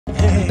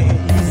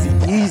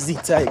Hey, easy,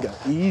 Tiger,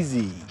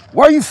 easy.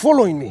 Why are you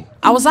following me?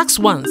 I was asked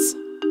once,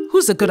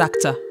 who's a good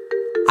actor?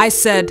 I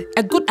said,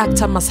 a good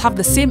actor must have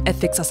the same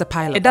ethics as a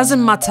pilot. It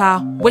doesn't matter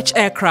which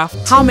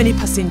aircraft, how many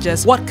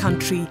passengers, what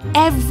country,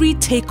 every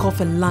takeoff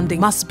and landing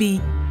must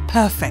be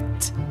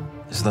perfect.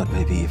 Is that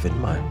baby even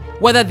mine?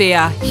 Whether they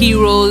are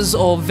heroes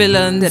or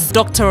villains, a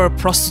doctor or a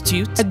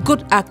prostitute, a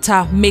good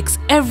actor makes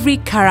every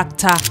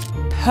character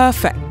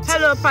perfect.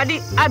 Hello, Paddy,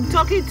 I'm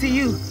talking to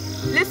you.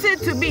 Listen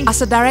to me.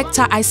 As a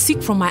director, I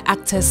seek from my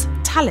actors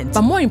talent,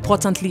 but more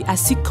importantly, I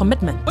seek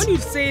commitment. When you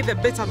say the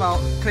bit about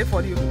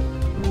Clifford, you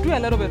do a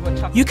little bit of a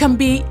chat. You can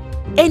be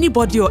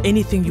anybody or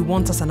anything you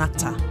want as an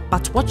actor,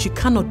 but what you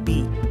cannot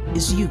be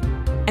is you.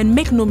 And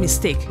make no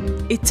mistake,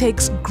 it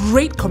takes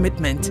great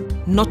commitment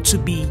not to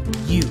be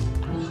you.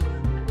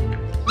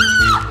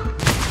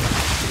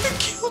 They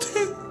killed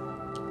him.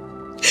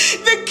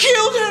 They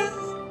killed him.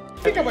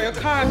 Think about your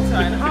character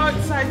and how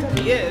excited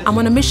he is. I'm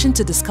on a mission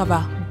to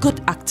discover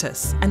good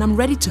actors, and I'm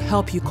ready to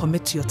help you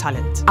commit to your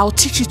talent. I'll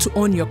teach you to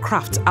own your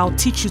craft. I'll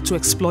teach you to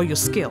explore your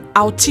skill.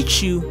 I'll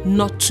teach you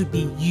not to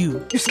be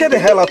you. You scared the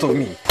hell out of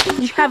me.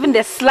 You haven't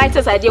the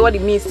slightest idea what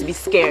it means to be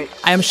scared.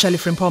 I am Shirley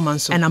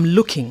Frimpong-Manso, and I'm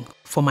looking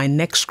for my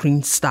next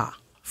screen star.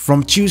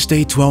 From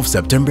Tuesday 12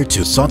 September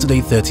to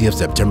Saturday 30th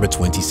September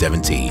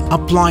 2017,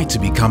 apply to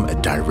become a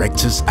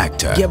director's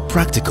actor. Get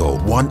practical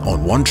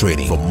one-on-one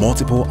training from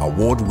multiple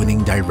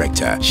award-winning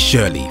director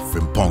Shirley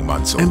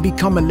Frimpong-Manso and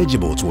become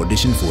eligible to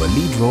audition for a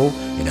lead role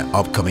in an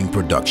upcoming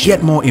production.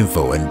 Get more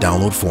info and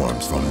download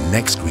forms from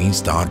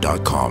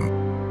nextscreenstar.com.